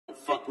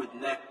fuck with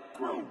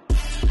Necro.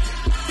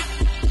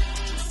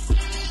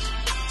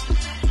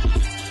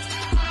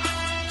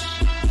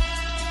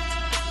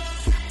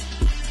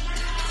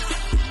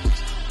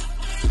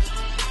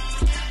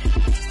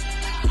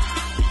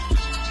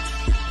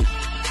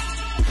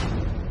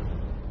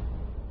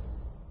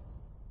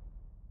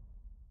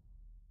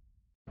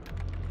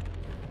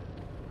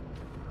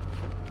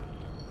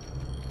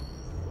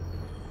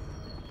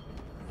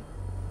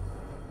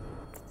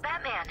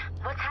 Batman,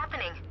 what's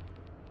happening?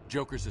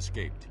 Joker's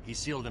escaped. He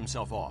sealed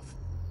himself off.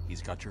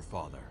 He's got your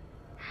father.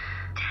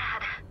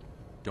 Dad.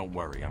 Don't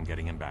worry, I'm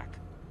getting him back.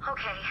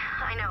 Okay,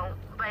 I know,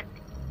 but...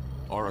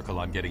 Oracle,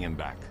 I'm getting him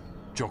back.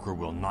 Joker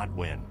will not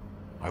win.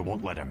 I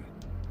won't let him.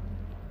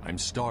 I'm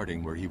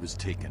starting where he was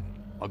taken.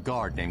 A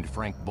guard named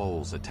Frank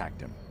Bowles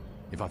attacked him.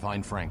 If I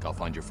find Frank, I'll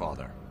find your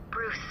father.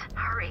 Bruce,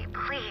 hurry,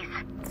 please.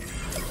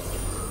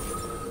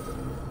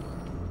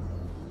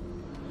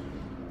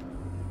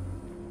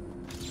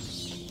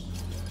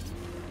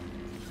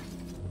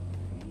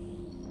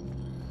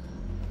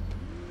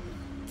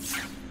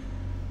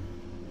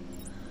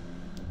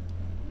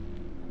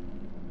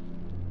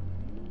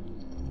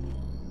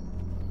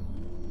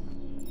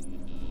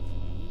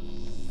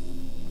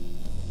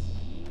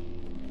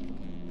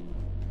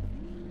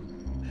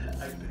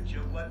 I bet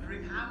you're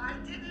wondering how I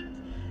did it.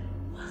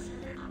 Was it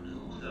a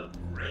clue the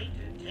great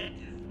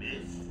detective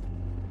missed?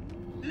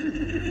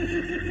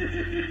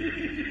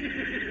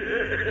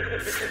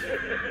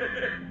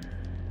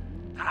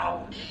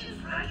 Oh,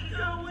 Frankie,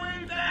 go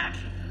way back.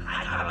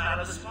 I got him out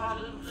of the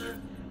spot of the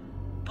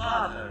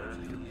bother a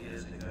few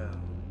years ago.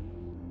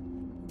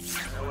 So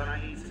when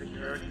I need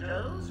security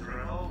does or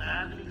an old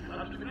man to be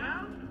clubbed to the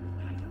ground,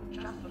 I'm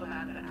just the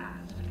man to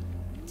ask.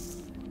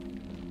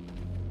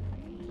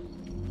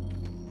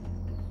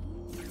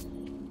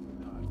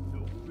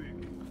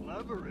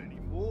 Clever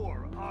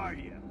anymore, are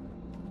you?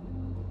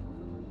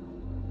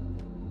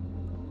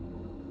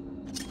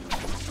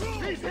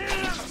 He's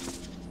here!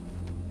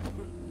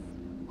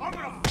 I'm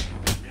gonna...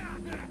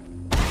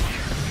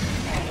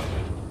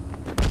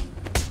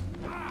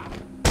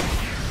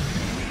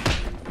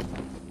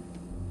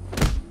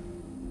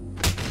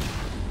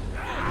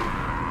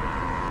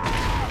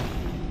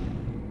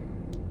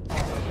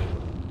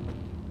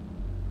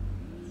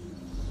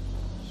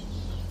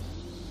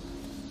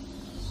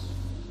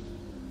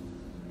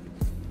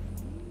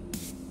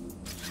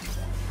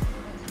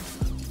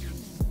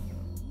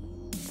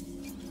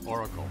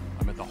 Oracle,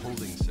 I'm at the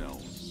holding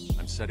cells.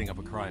 I'm setting up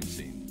a crime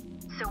scene.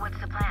 So what's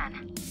the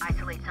plan?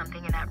 Isolate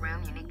something in that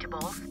room unique to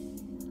Bowles?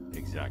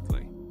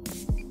 Exactly.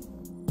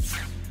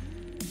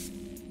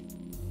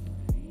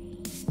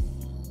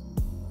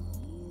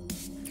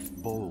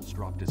 Bowles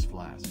dropped his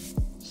flask.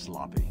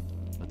 Sloppy.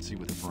 Let's see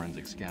what the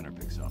forensic scanner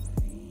picks up.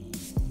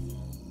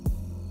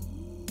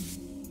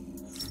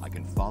 I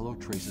can follow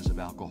traces of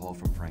alcohol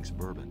from Frank's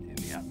bourbon in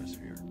the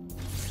atmosphere.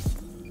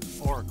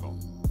 Oracle,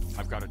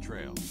 I've got a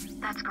trail.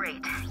 That's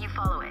great. You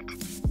follow it.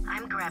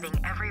 I'm grabbing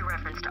every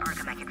reference to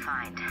Arkham I can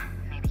find.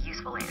 Maybe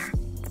useful later.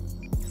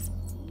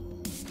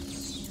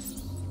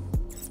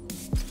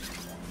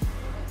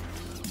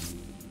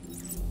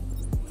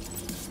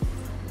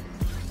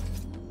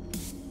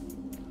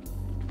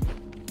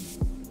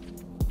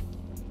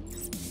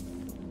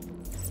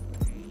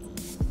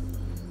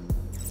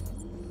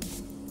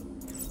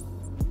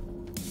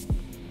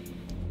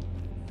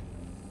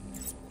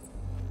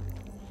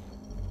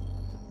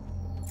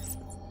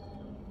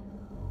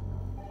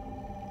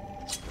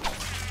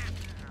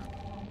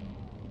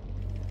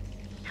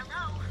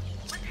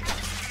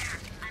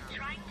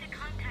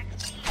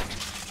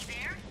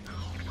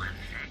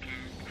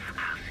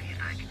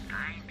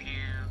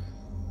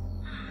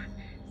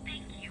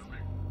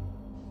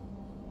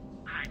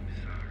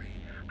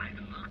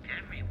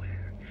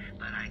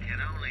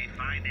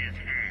 Find his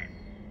head.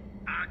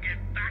 I'll get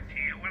back to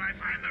you when I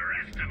find the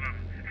rest of them.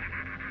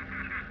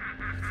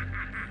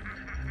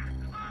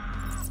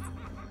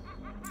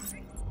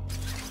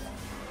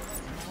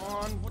 Come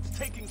on, what's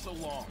taking so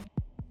long?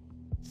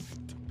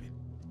 Stupid,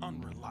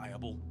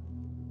 unreliable.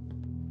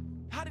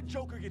 How did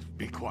Joker get...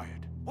 Be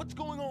quiet. What's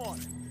going on?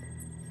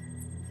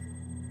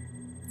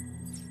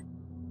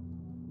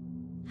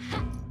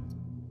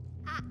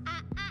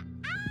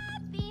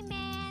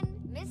 B-Man,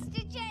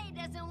 Mr. J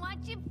doesn't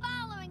want you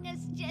following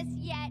us just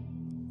yet.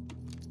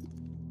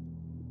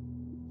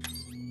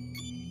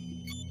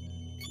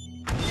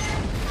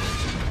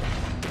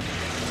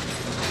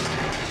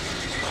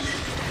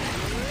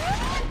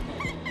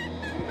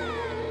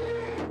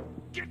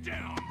 Get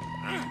down!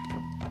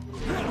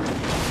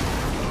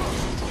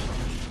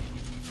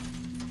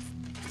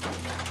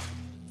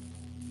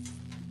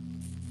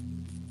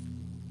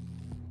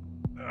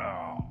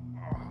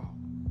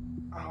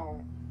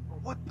 Oh,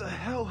 what the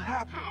hell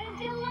happened? How did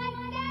you like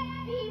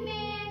that,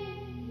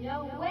 B-Man?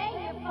 No way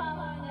you're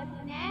following us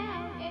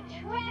now. You're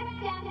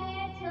trapped down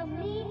there till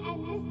me and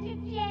Mr.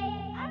 J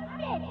are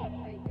ready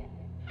for you.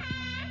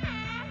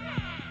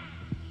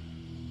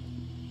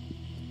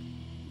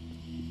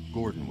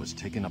 Gordon was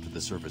taken up to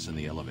the surface in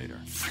the elevator.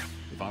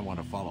 If I want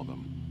to follow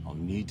them, I'll I'll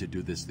need to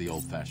do this the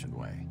old-fashioned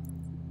way.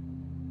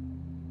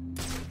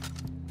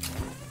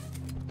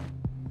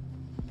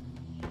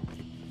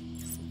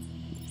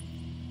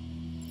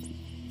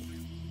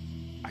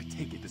 I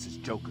take it this is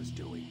Joker's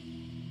doing.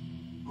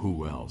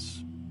 Who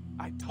else?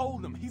 I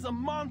told them he's a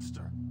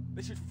monster.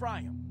 They should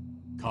fry him.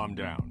 Calm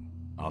down.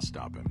 I'll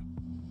stop him.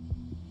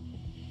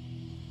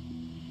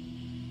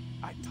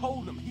 I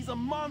told them he's a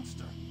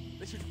monster.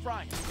 They should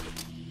fry him.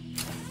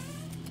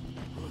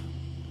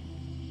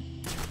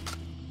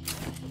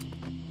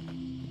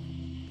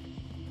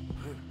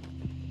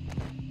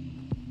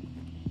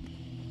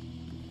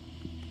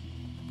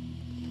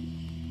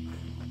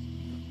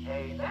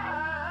 Hey,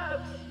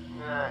 Babs!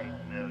 I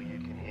know you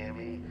can hear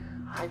me.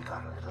 I've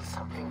got a little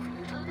something for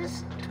you to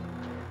listen to.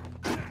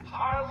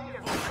 Harley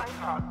and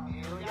Frank are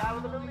nearly out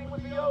of the building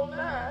with the old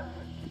man.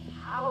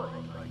 How are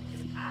they going to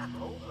get past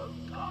all those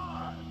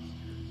guards?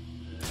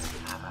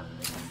 Have a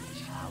listen,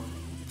 shall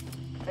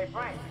we? Hey,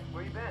 Frank,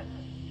 where you been?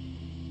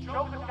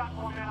 Joker's got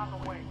more men on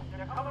the way.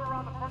 They're coming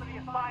around the front of the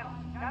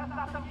asylum. Gotta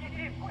stop them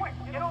idiots. Quick,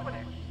 get over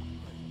there.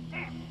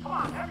 Damn, come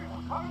on,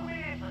 everyone, cover me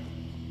in.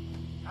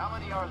 How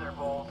many are there,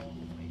 Bowles?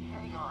 Wait,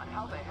 hang on.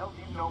 How the hell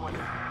do you know what...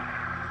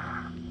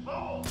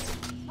 Bowles!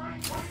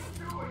 Frank, what are you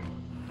doing?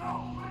 No,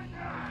 right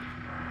now!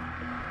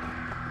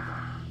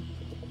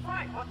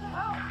 Frank, what the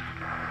hell?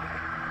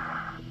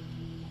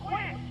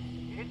 Quinn!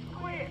 It's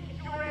Quinn!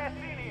 Get your ass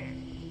in here!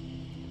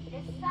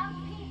 It's some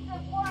piece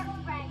of work,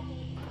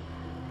 Frankie.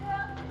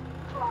 Girl,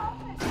 call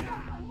for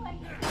someone when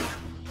you're...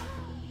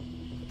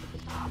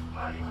 Stop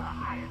letting her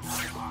hide us,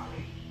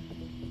 Harley.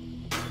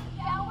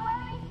 Don't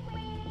worry,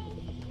 sweetie.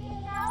 You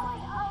know I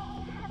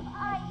always have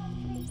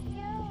eyes for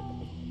you.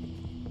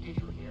 Did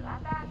you hear that,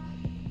 Bat?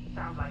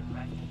 Sounds like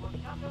Frankie was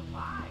just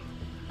fine.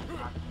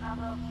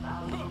 Another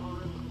valuable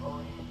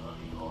employee of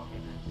the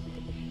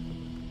organization.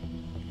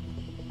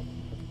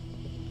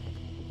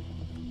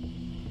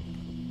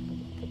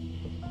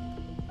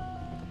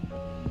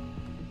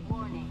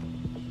 Warning.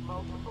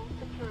 Multiple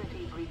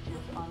security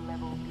breaches on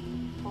level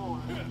B4.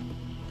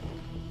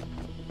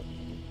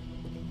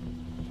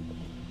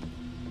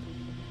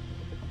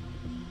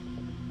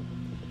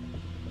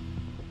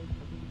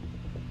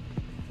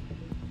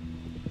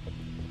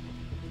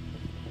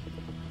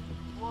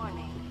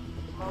 Warning.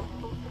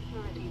 Multiple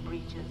security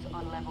breaches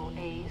on level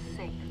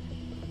A6.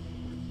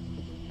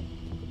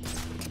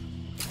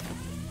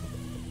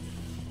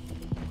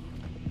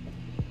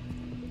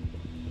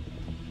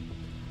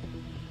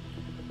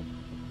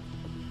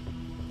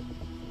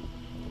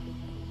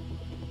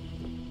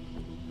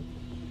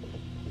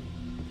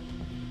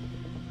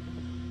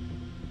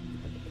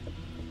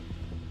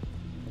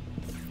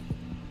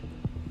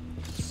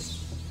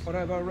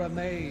 Forever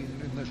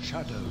remain in the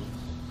shadow.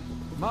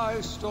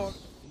 My story.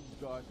 These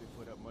guards didn't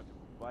put up much of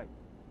a fight.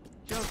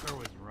 Joker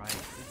was right.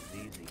 It's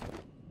easy.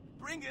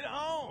 Bring it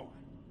on!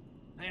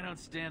 They don't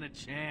stand a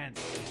chance.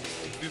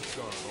 This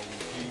guard always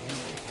gave him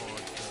a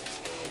hard time.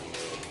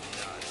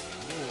 Not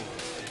anymore.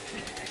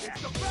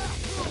 It's the back!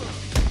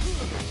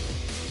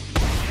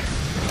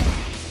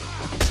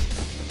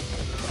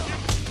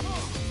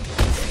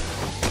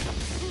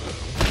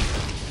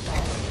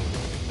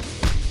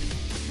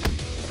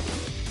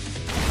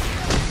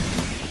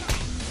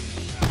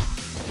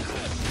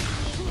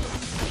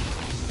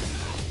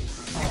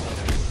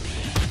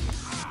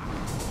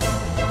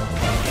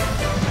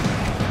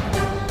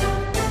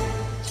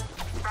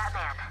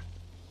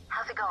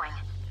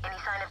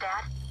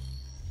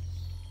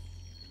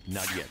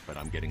 Not yet, but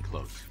I'm getting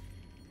close.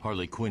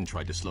 Harley Quinn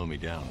tried to slow me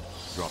down,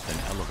 dropped an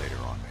elevator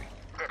on me.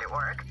 Did it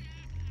work?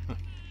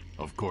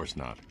 Of course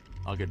not.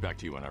 I'll get back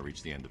to you when I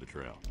reach the end of the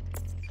trail.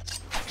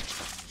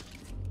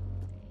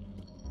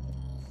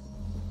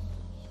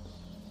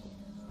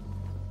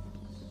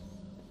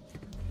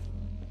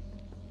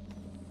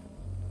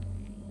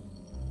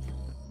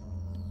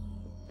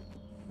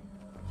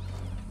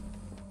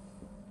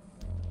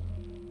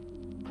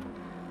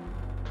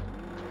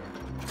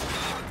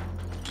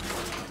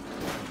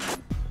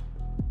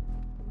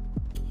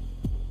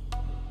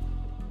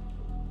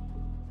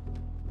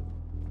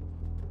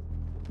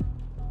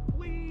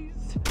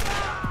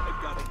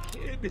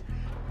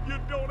 You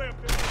don't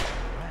have to.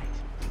 Right.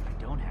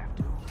 I don't have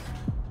to.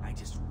 I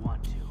just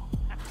want to.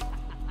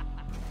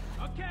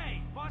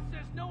 Okay, boss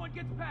says no one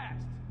gets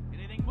past.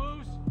 Anything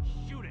moves,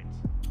 shoot it.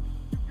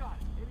 You got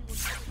it. Anyone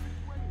coming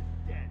this way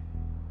is dead.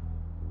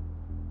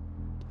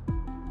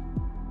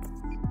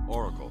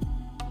 Oracle,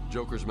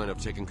 Joker's men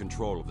have taken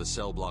control of the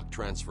cell block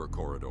transfer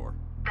corridor.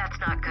 That's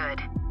not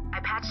good. I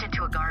patched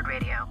into a guard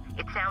radio.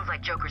 It sounds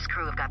like Joker's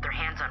crew have got their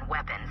hands on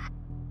weapons.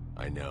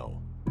 I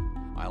know.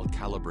 I'll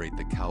calibrate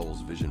the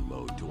Cowl's vision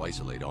mode to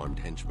isolate armed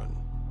henchmen.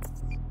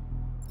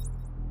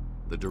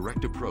 The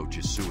direct approach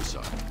is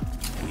suicide.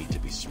 I need to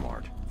be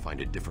smart.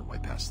 Find a different way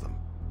past them.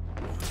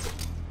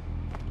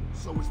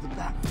 So is the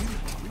back.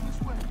 Bring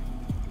this way.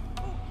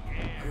 Who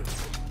cares?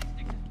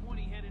 Stick his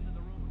 20 head into the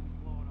room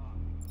and blow it off.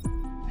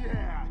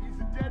 Yeah, he's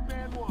a dead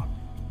man walking.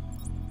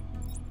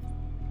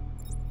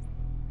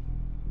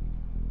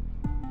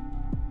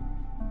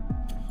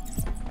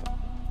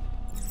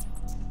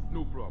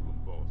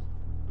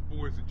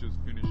 or is it just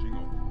finishing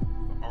off?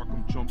 The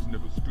Arkham chumps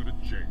never stood a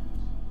chance.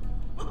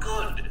 Well,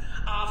 good.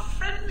 Our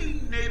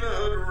friendly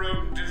neighborhood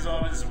rodent is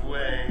on his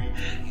way.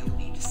 You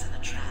need to set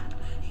a trap.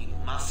 He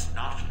must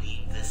not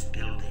leave this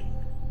building.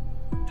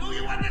 Do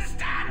you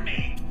understand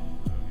me?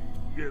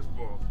 Yes,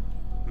 boss.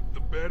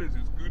 The bat is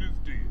as good as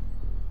dead.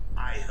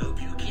 I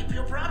hope you keep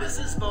your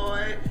promises,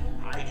 boy.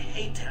 I'd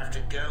hate to have to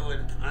go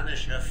and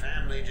punish your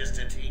family just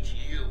to teach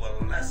you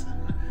a lesson.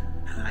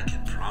 And I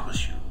can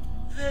promise you,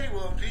 they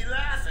won't be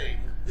laughing.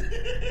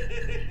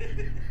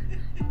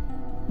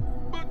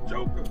 But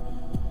Joker!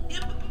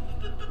 Yeah,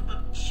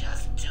 but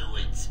just do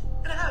it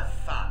and have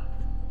fun.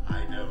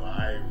 I know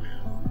I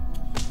will.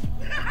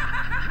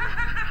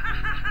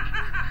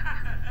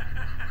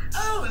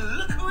 Oh,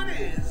 look who it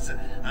is.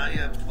 Are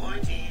your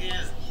pointy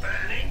ears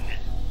burning?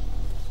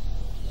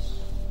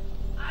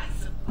 I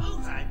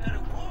suppose I'd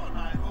better warn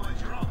my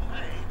boys you're on the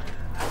way.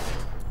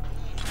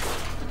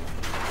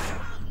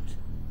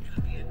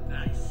 It'll be a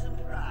nice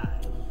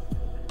surprise.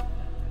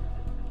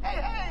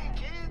 Hey,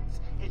 kids!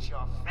 It's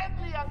your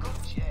friendly Uncle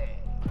Jay.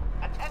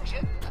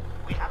 Attention!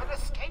 We have an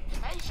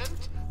escaped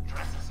patient.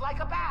 Dresses like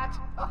a bat.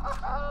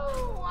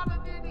 Oh, what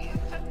an idiot.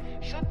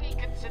 Should be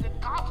considered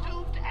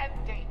costumed and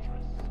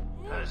dangerous.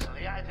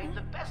 Personally, I think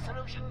the best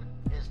solution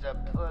is to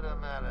put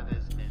him out of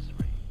his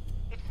misery.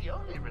 It's the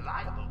only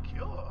reliable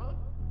cure.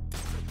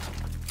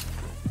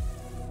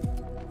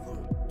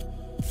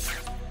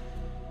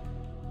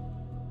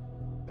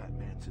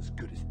 Batman's as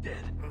good as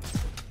dead.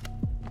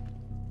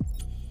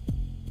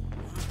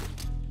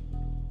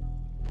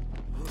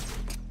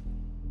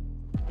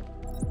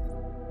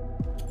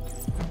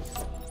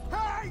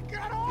 Hey,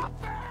 get off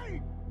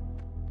me!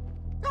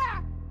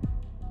 Ah!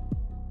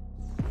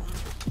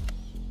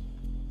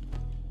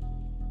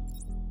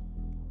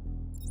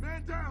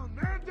 Man down,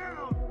 man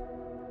down!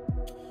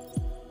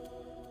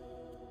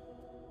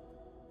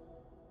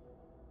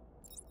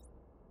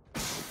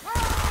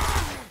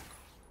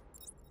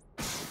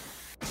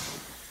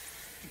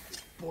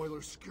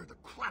 Boilers scared the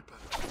crap out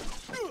of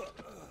me.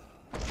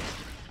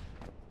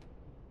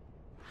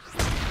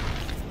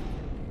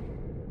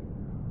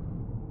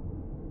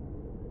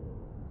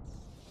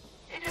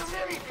 Did you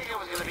really think it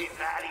was going to be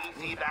that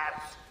easy,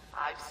 Bats?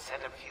 I've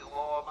sent a few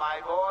more of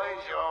my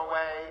boys your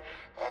way.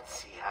 Let's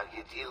see how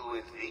you deal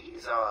with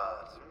these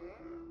odds.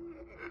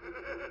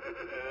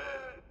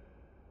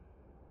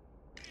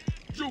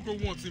 Joker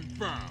wants him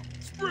found.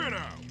 Spread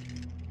out.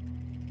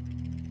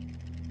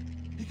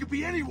 He could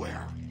be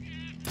anywhere.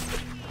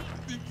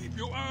 Then keep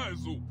your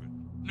eyes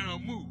open. Now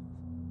move.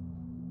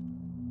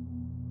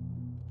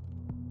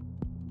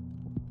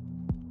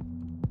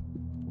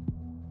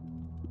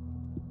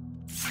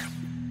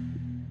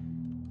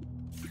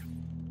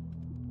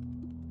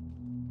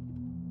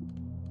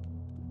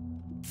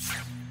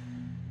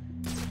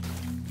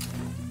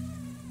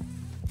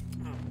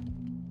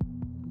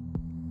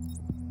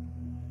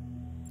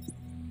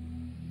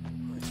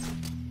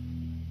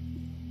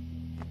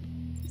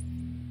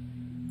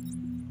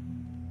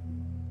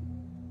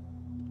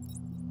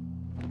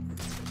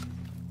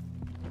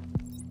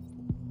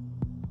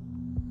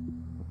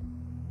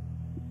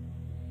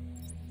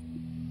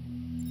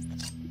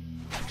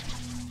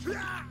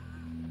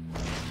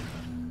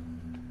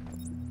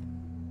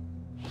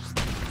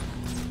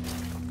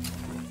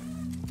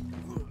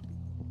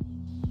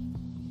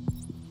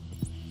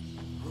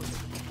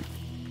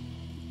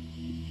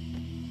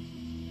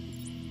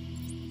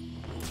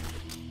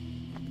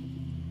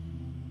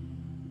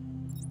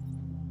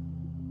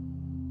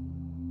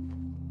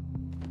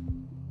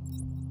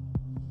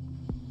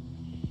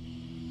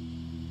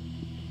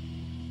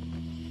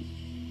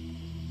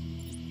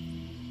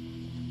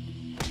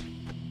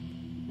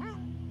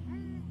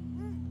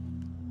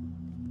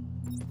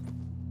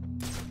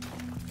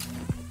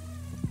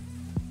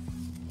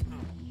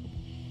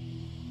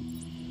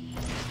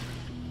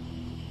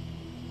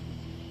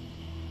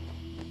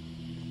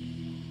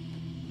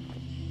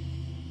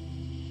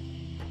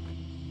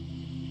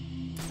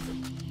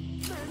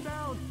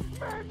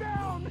 Man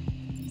down!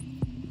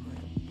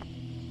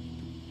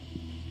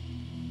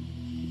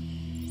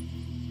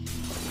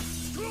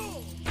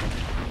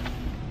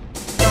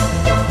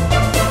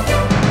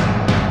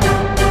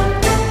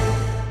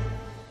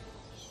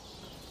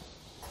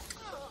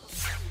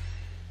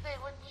 They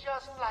were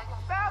just like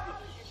family.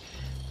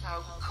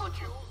 How could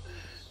you?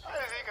 I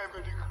think I'm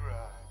going to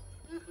cry.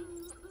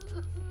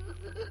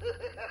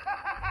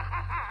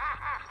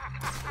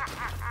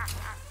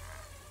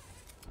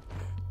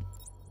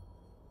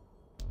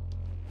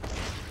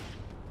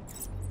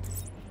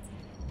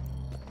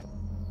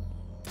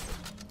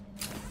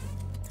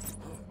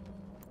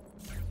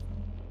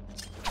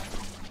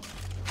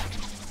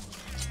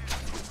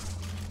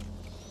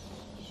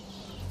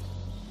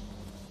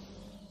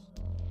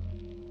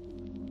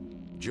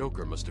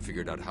 Joker must have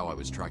figured out how I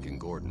was tracking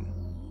Gordon.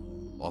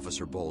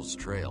 Officer Bowles'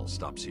 trail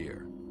stops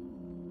here.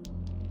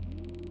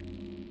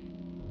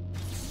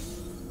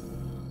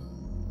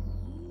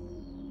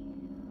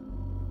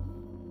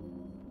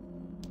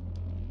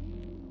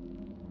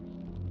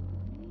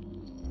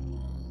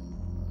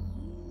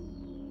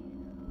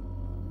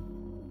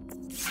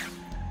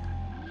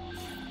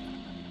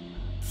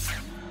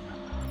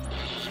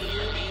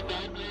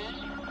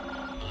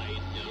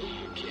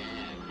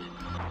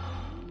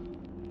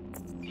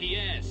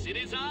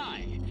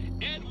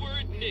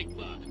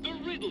 Enigma, the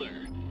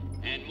Riddler,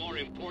 and more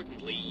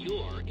importantly,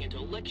 your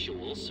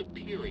intellectual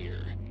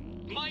superior.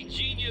 My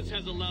genius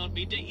has allowed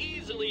me to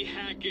easily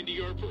hack into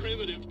your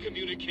primitive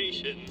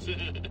communications.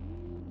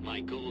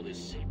 My goal is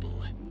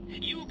simple.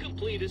 You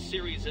complete a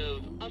series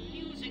of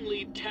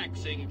amusingly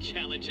taxing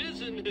challenges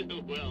and,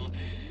 well,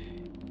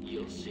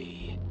 you'll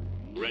see.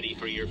 Ready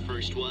for your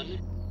first one?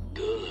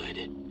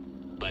 Good.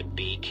 But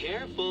be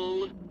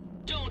careful.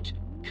 Don't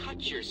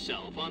cut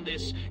yourself on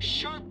this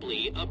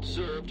sharply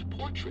observed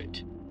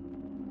portrait.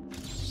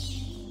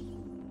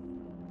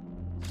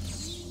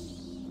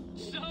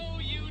 So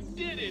you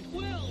did it!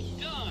 Well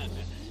done!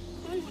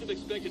 I would have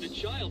expected a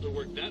child to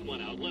work that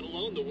one out, let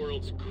alone the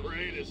world's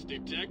greatest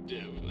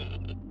detective.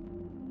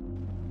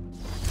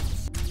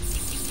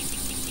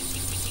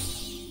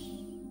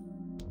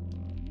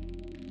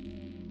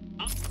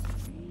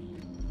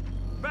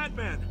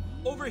 Batman!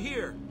 Over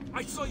here!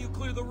 I saw you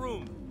clear the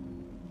room!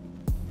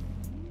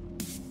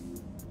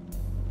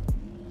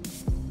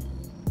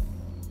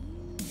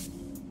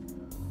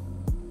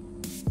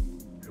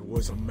 It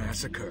was a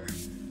massacre.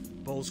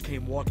 Bowles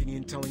came walking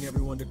in telling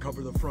everyone to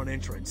cover the front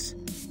entrance.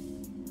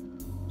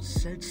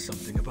 Said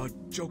something about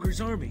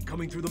Joker's army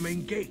coming through the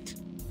main gate.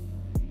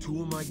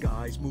 2 of my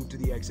guys moved to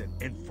the exit,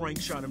 and Frank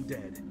shot him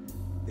dead.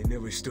 They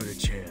never stood a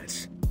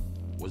chance.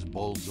 Was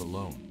Bowles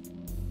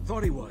alone?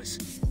 Thought he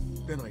was.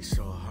 Then I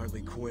saw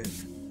Harley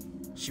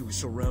Quinn. She was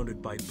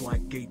surrounded by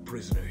Black Gate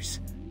prisoners.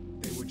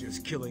 They were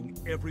just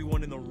killing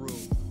everyone in the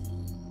room.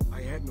 I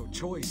had no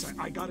choice.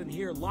 I got in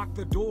here, locked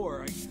the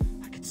door.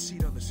 I could see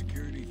it on the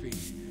security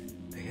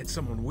feed. They had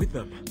someone with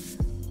them.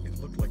 It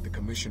looked like the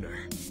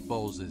commissioner.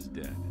 Bowles is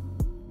dead.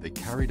 They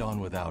carried on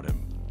without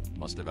him.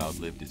 Must have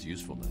outlived his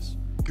usefulness.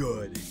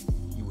 Good.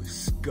 He was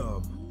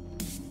scum.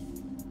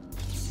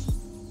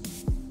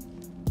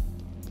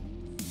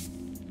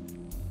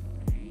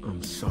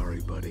 I'm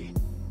sorry, buddy.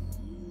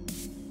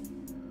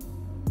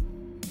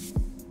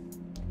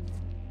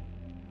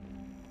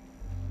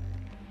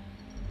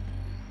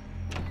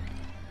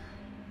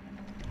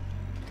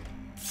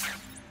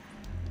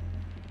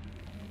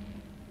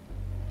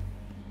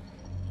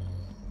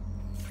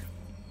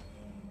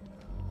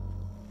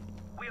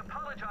 We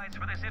apologize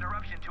for this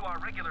interruption to our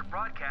regular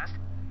broadcast.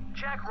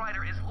 Jack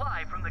Ryder is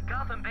live from the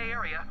Gotham Bay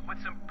area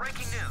with some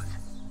breaking news.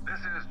 This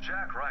is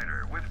Jack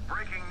Ryder with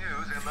breaking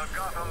news in the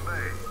Gotham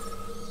Bay.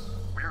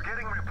 We are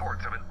getting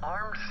reports of an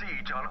armed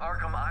siege on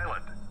Arkham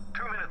Island.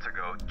 2 minutes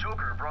ago,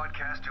 Joker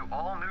broadcast to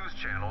all news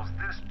channels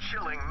this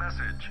chilling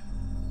message.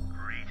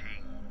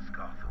 Greetings,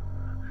 Gotham.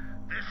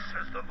 This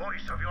is the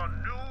voice of your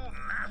new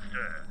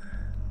master.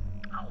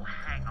 Oh,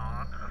 hang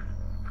on.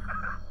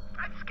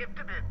 I skipped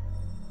a bit.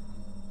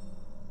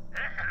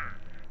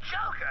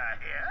 Joker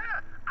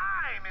here.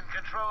 I'm in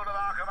control of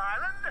Arkham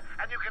Island,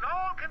 and you can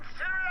all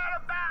consider it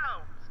out of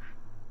bounds.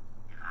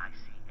 If I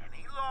see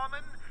any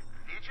lawmen,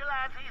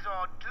 vigilantes,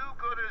 or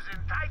do-gooders in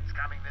tights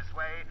coming this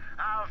way,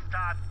 I'll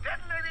start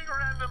detonating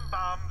random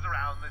bombs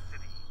around the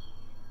city.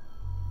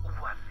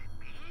 What's it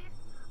be?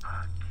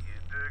 A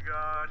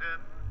kindergarten?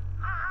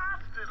 A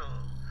hospital?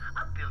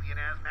 A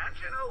billionaire's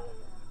mansion? Oh,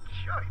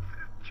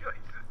 choices,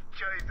 choices,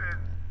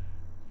 choices.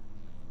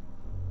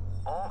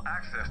 All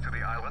access to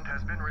the island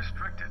has been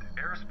restricted.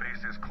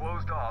 Airspace is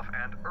closed off,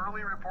 and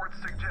early reports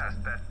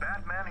suggest that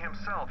Batman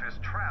himself is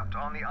trapped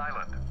on the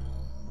island.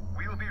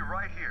 We'll be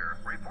right here,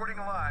 reporting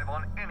live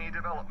on any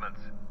developments.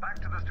 Back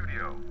to the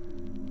studio.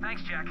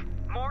 Thanks, Jack.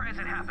 More as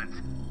it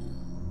happens.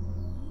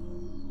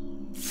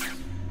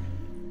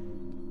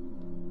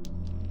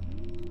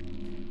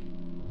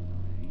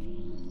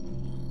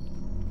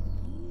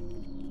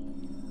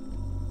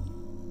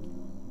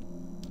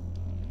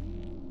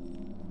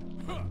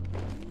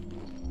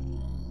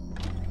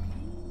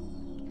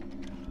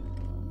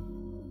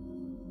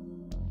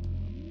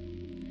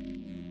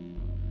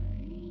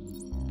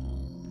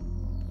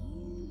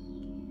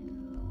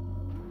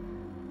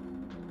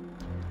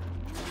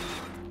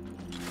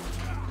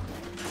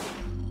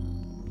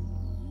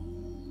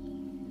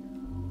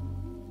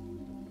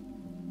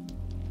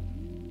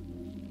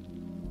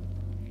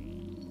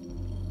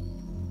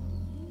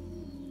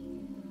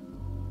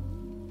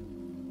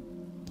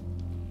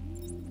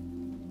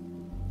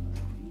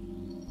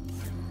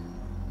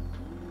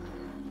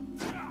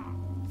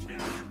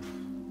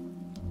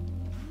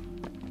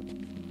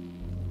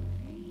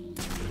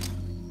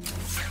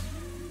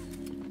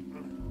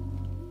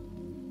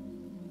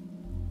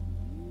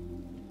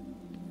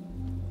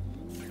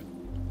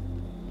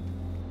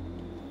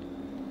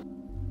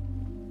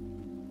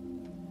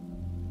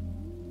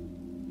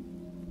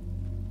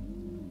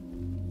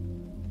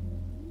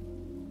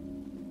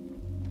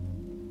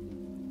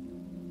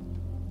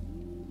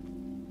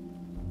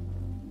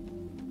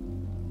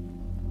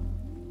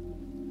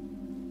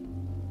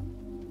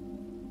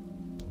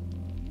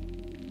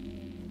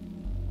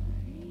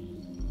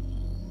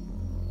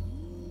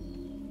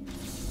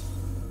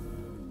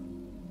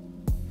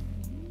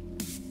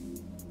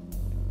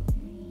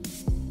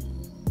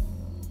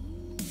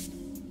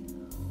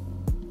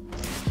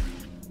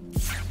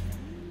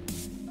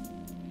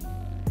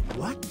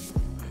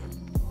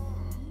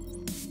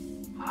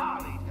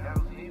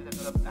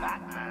 The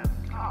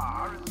Batman's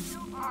car is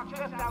still parked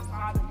just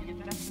outside of the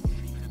intensive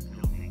treatment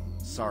building.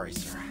 Sorry,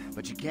 sir,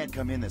 but you can't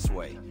come in this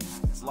way.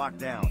 It's locked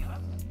down.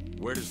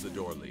 Where does the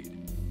door lead?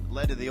 It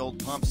led to the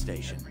old pump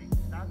station.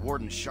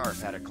 Warden Sharp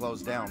had it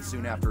closed down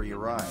soon after he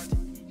arrived.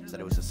 Said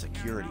it was a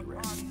security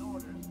risk.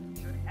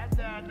 Head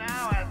there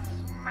now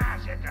and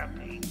smash it to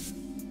pieces.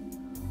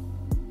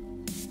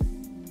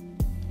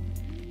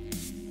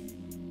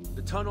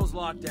 The tunnel's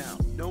locked down.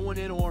 No one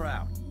in or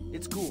out.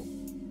 It's cool.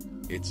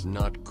 It's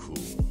not cool.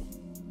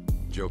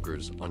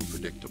 Joker's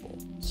unpredictable.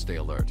 Stay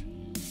alert.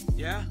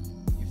 Yeah?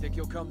 You think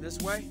he'll come this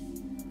way?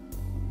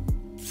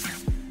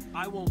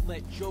 I won't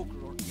let Joker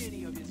or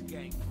any of his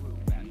gang through,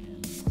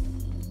 Batman.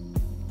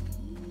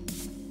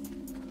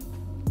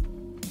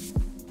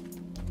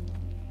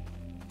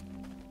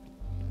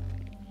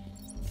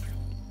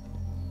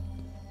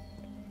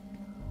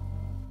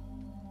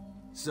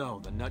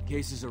 So, the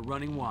nutcases are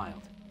running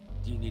wild.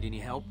 Do you need any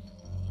help?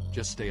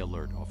 Just stay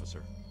alert,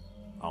 officer.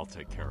 I'll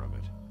take care of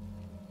it.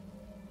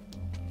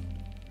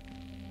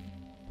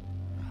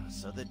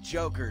 So the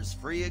Joker's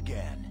free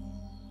again.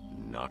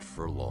 Not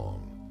for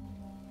long.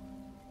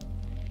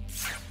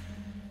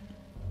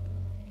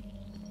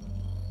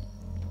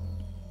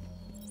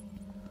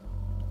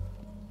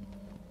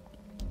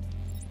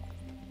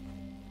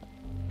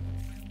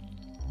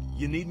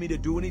 You need me to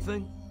do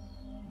anything?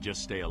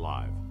 Just stay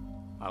alive.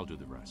 I'll do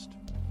the rest.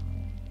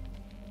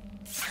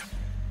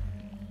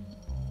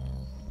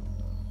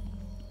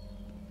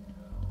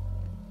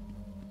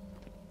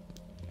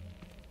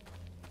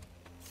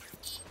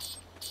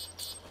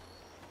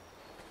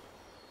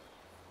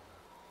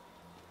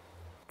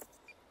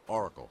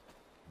 Oracle,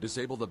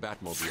 disable the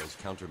Batmobile's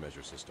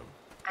countermeasure system.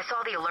 I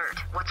saw the alert.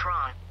 What's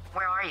wrong?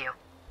 Where are you?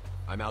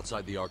 I'm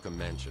outside the Arkham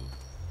mansion.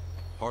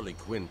 Harley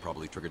Quinn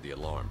probably triggered the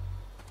alarm.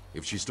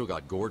 If she still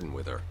got Gordon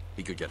with her,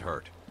 he could get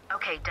hurt.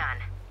 Okay, done.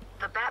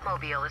 The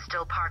Batmobile is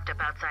still parked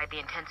up outside the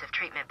intensive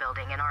treatment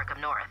building in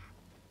Arkham North.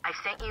 I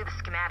sent you the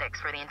schematics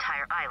for the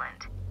entire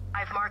island.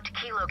 I've marked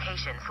key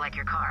locations like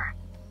your car.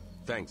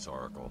 Thanks,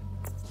 Oracle.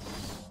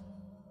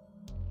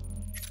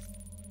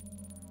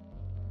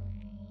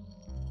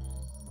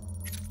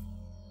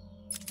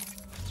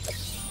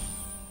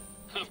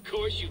 Of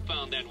course you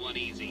found that one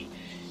easy.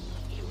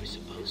 You were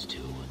supposed to.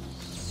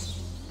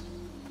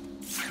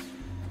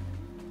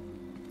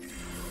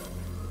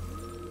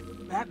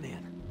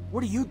 Batman,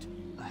 what are you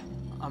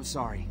I'm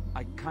sorry.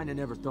 I kinda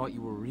never thought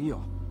you were real.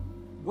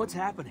 What's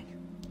happening?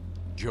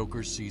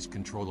 Joker seized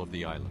control of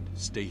the island.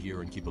 Stay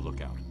here and keep a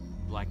lookout.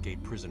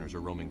 Blackgate prisoners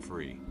are roaming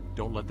free.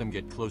 Don't let them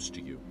get close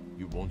to you.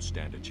 You won't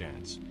stand a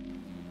chance.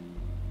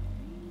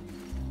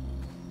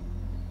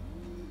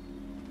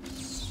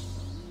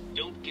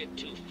 Don't get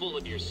too full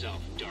of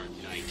yourself, Dark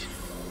Knight.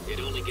 It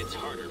only gets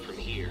harder from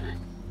here.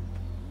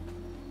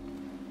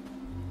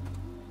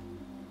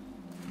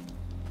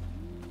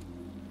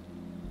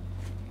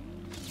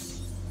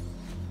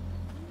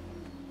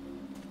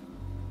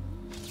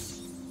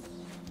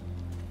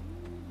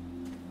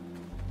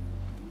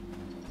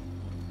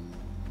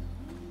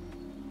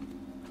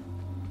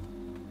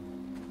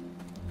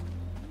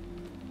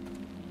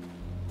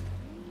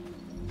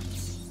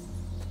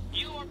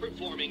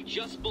 Performing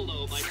just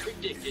below my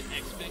predicted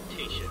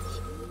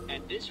expectations.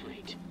 At this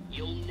rate,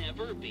 you'll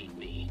never beat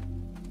me.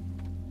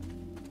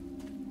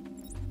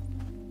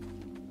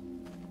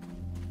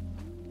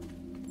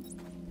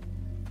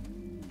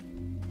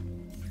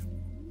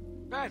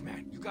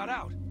 Batman, you got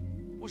out.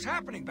 What's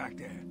happening back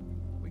there?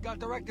 We got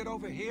directed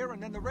over here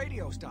and then the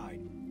radios died.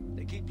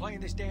 They keep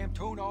playing this damn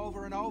tune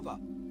over and over.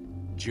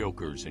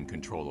 Joker's in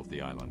control of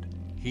the island.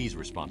 He's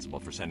responsible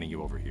for sending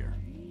you over here.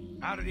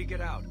 How did he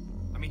get out?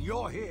 I mean,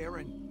 you're here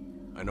and...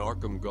 An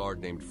Arkham guard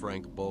named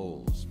Frank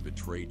Bowles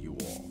betrayed you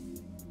all.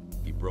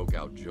 He broke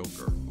out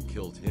Joker and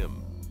killed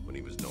him when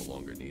he was no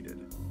longer needed.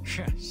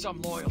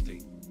 Some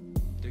loyalty.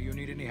 Do you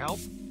need any help?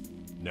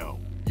 No.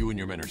 You and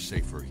your men are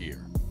safer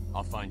here.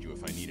 I'll find you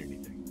if I need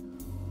anything.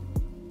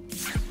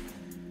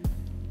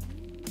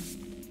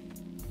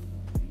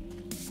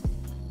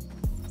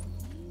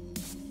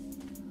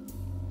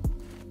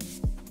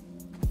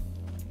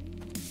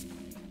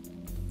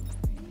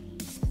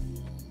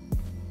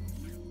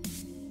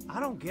 I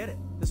don't get it.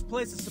 This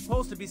place is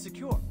supposed to be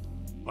secure.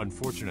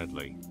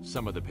 Unfortunately,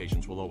 some of the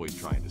patients will always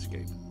try and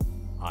escape.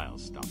 I'll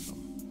stop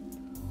them.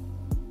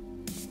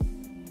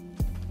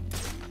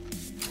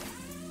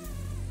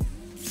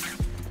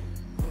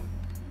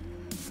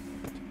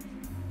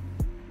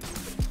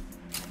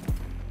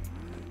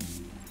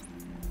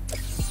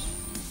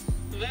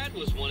 That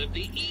was one of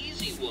the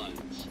easy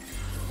ones.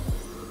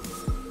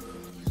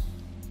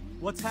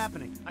 What's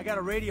happening? I got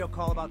a radio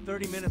call about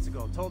 30 minutes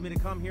ago. Told me to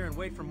come here and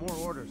wait for more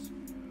orders.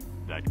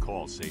 That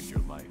call saved your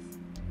life.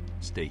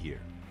 Stay here.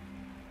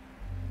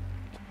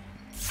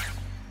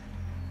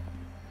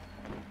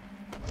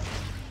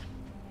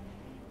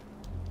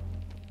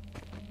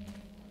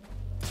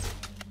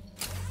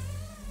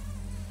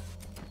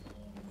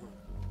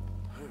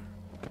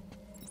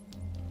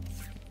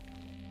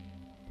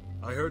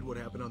 I heard what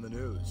happened on the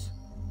news.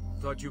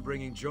 Thought you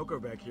bringing Joker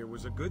back here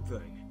was a good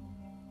thing.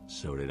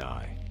 So did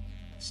I.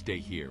 Stay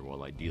here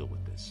while I deal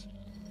with this.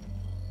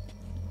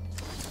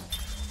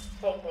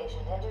 Take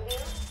patient interview.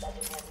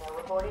 Subject has no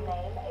recorded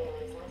name.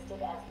 Alias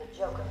listed as the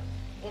Joker.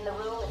 In the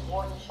room is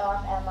Warden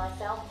Sharp and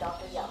myself,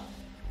 Dr. Young.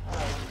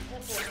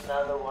 This is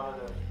another one of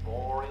those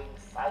boring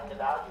psych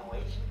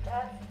evaluation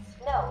tests?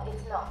 No,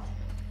 it's not.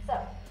 So,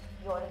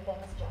 you're the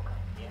famous Joker.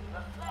 In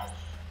the flesh.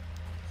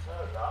 So,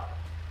 Doc,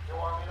 you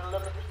want me to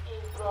look at the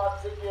ink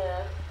drops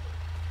again?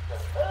 The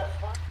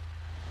first one?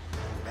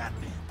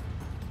 Batman.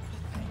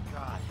 Thank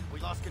God. We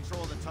lost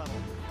control of the tunnel.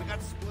 We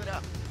got split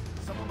up.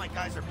 Some of my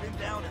guys are pinned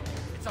down in there.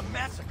 It's a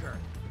massacre.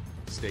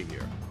 Stay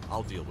here.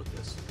 I'll deal with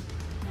this.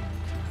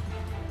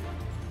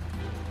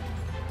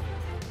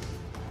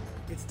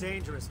 It's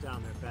dangerous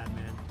down there,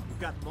 Batman. We've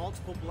got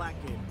multiple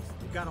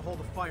Blackgaters. We've got a hold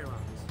of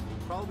firearms.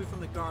 Probably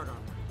from the guard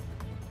armor.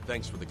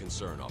 Thanks for the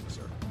concern,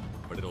 officer.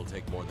 But it'll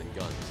take more than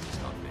guns to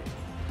stop me.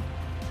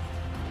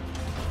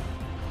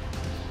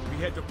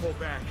 We had to pull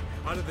back,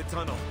 out of the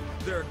tunnel.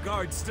 There are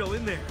guards still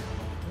in there.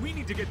 We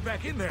need to get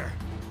back in there.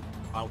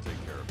 I'll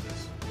take care of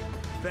this.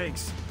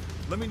 Thanks.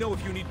 Let me know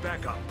if you need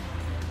backup.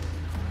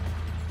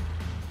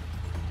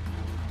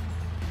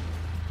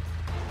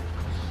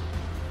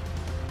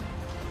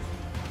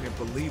 Can't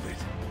believe it.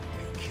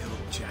 They killed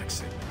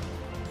Jackson.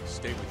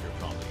 Stay with your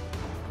colleague.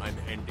 I'm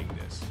ending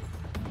this.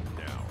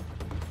 Now.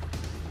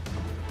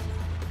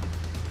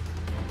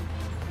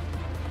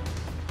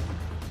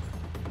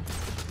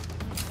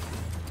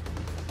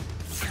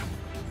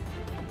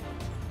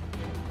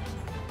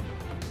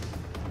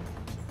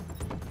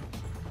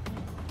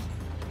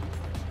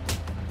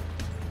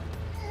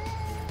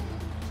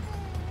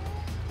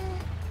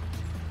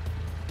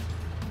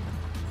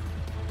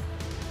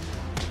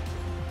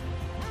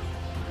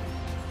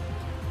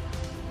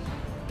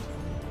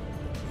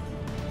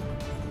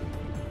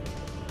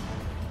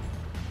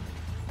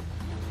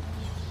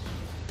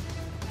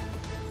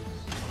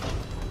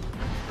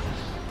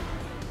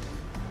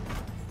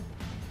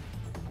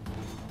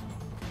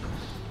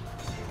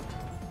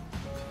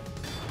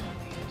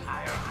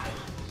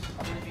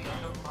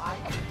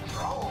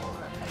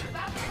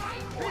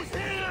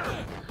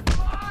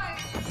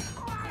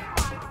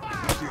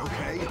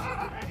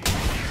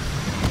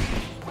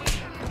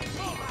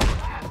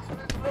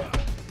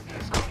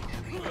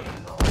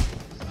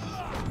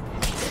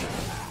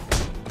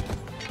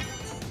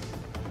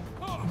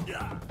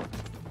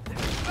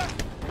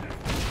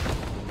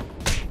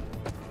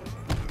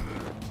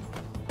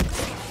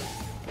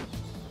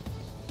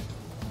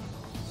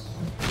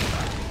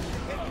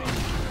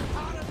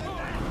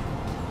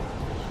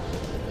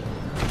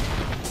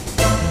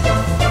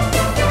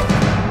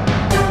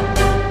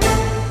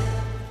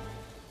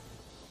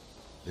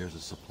 There's a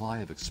supply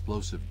of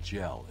explosive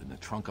gel in the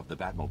trunk of the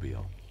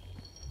Batmobile.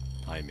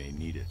 I may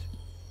need it.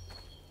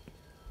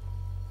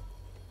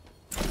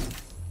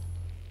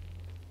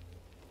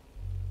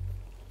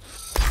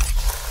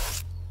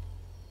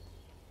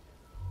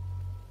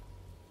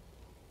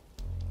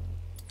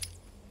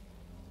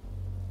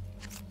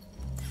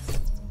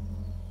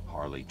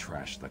 Harley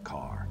trashed the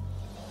car.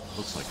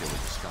 Looks like there was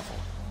a scuffle.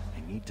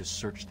 I need to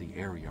search the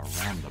area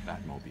around the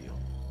Batmobile.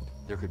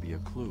 There could be a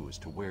clue as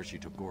to where she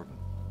took Gordon.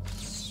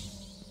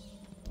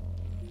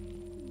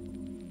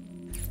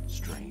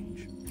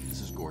 Strange. This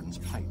is Gordon's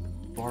pipe.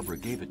 Barbara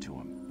gave it to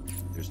him.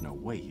 There's no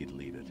way he'd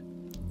leave it.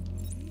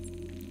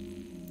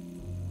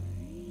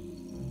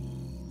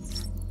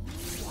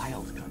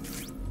 Wild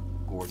country.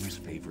 Gordon's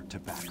favorite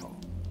tobacco.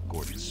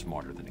 Gordon's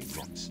smarter than he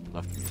looks.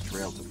 Left me a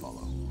trail to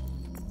follow.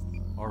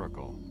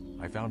 Oracle,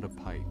 I found a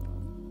pipe.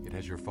 It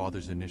has your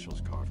father's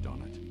initials carved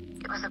on it.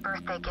 It was a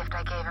birthday gift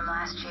I gave him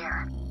last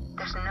year.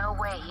 There's no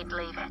way he'd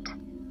leave it.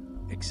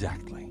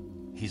 Exactly.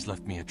 He's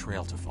left me a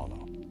trail to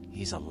follow.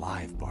 He's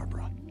alive,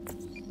 Barbara.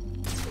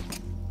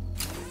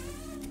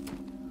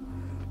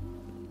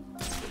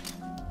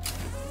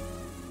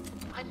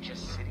 I'm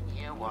just sitting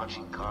here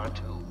watching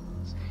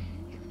cartoons.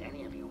 If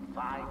any of you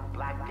fine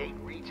Blackgate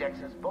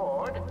rejects is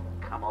bored,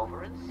 come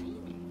over and see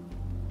me.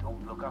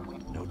 Don't look up.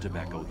 No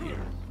tobacco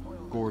here.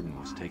 Gordon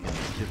was taken in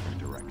a different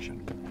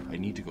direction. I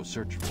need to go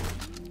search for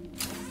it.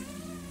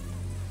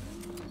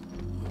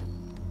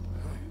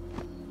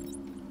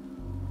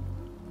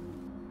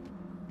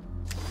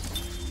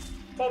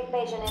 Take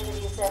patient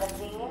interview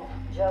 17.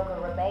 Joker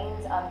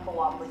remains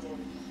uncooperative.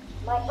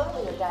 My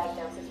earlier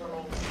diagnosis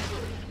remains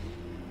true.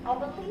 I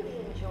believe he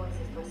enjoys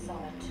his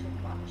persona too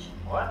much.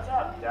 What's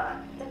up, Doc?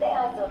 Today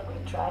I thought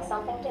we'd try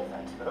something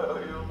different. Oh,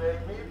 you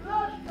make me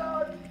blush,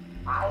 Doc.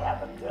 I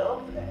have a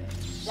girlfriend.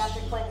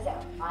 Dr. Quinn's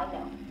out. I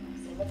know.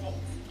 See the tapes.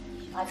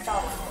 I'm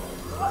sorry.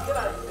 What can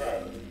I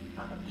say?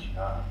 I'm a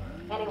charmer.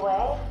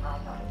 Anyway, I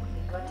thought it would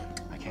be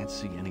good. I can't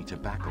see any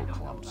tobacco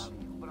clumps.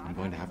 I'm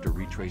going to have to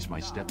retrace my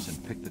steps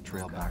and pick the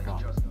trail back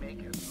up. Just make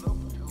it look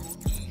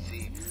too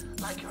easy,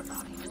 like you're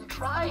not even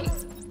trying.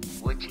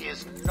 Which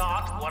is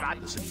not what I...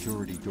 The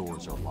security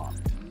doors are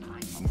locked.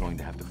 I'm going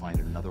to have to find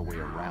another way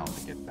around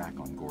to get back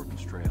on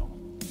Gordon's trail.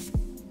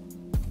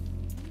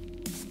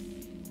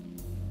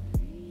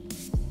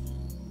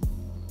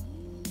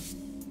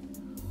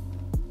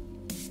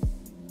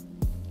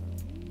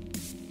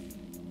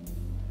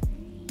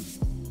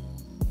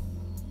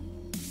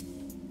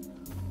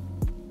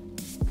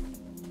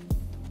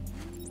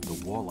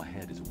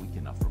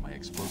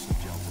 explosive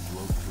gel to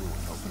blow through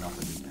and open up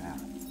a new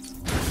path.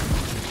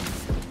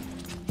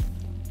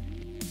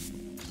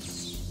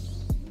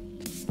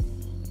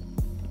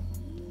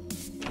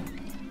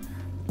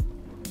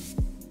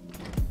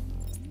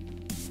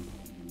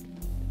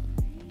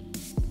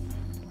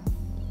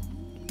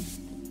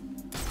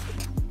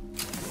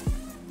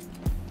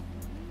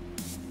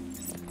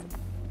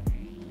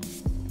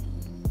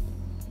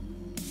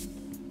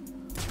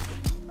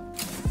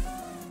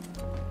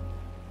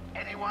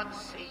 Anyone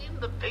seen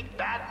the big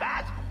bad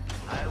bat?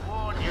 I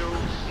warn you,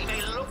 he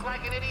may look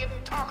like an idiot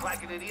and talk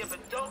like an idiot,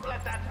 but don't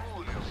let that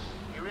fool you.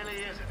 He really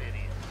is an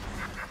idiot.